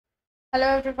Hello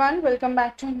everyone, welcome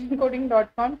back to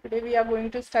IndianCoding.com. Today we are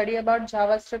going to study about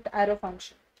JavaScript arrow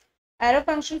function. Arrow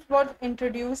functions were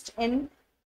introduced in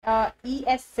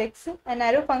ES6, and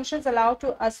arrow functions allow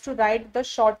us to write the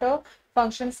shorter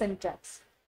function syntax.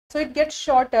 So it gets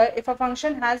shorter if a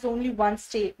function has only one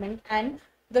statement and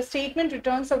the statement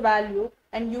returns a value,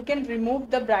 and you can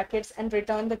remove the brackets and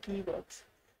return the keywords.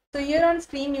 So here on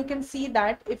screen, you can see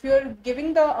that if you're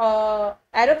giving the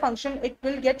arrow function, it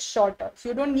will get shorter. So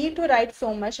you don't need to write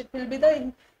so much. It will be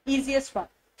the easiest one.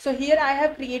 So here I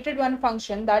have created one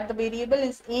function that the variable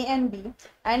is a and b,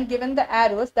 and given the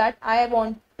arrows that I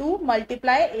want to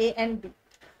multiply a and b.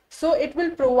 So it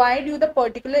will provide you the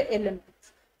particular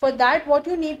elements. For that, what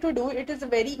you need to do, it is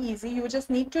very easy. You just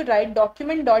need to write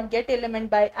document.getElement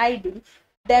by id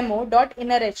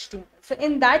demo.innerHTML. So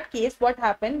in that case, what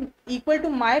happened, equal to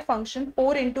my function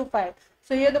 4 into 5.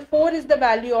 So here the 4 is the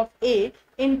value of A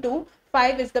into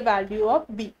 5 is the value of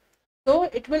B. So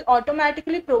it will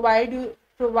automatically provide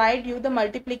you the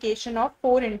multiplication of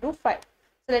 4 into 5.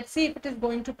 So let's see if it is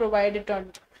going to provide it or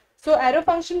not. So arrow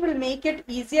function will make it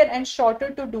easier and shorter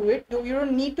to do it. You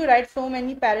don't need to write so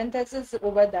many parentheses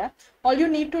over there. All you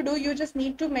need to do, you just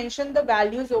need to mention the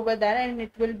values over there and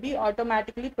it will be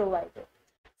automatically provided.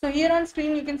 So here on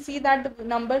screen, you can see that the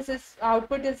numbers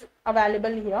output is available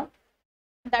here.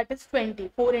 That is 20,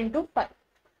 4 into 5.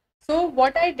 So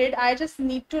what I did, I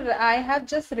have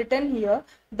just written here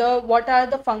what are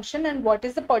the function and what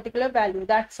is the particular value.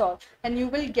 That's all. And you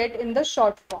will get in the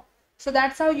short form. So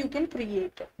that's how you can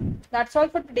create it. That's all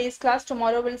for today's class.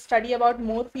 Tomorrow we'll study about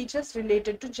more features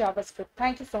related to JavaScript.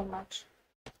 Thank you so much.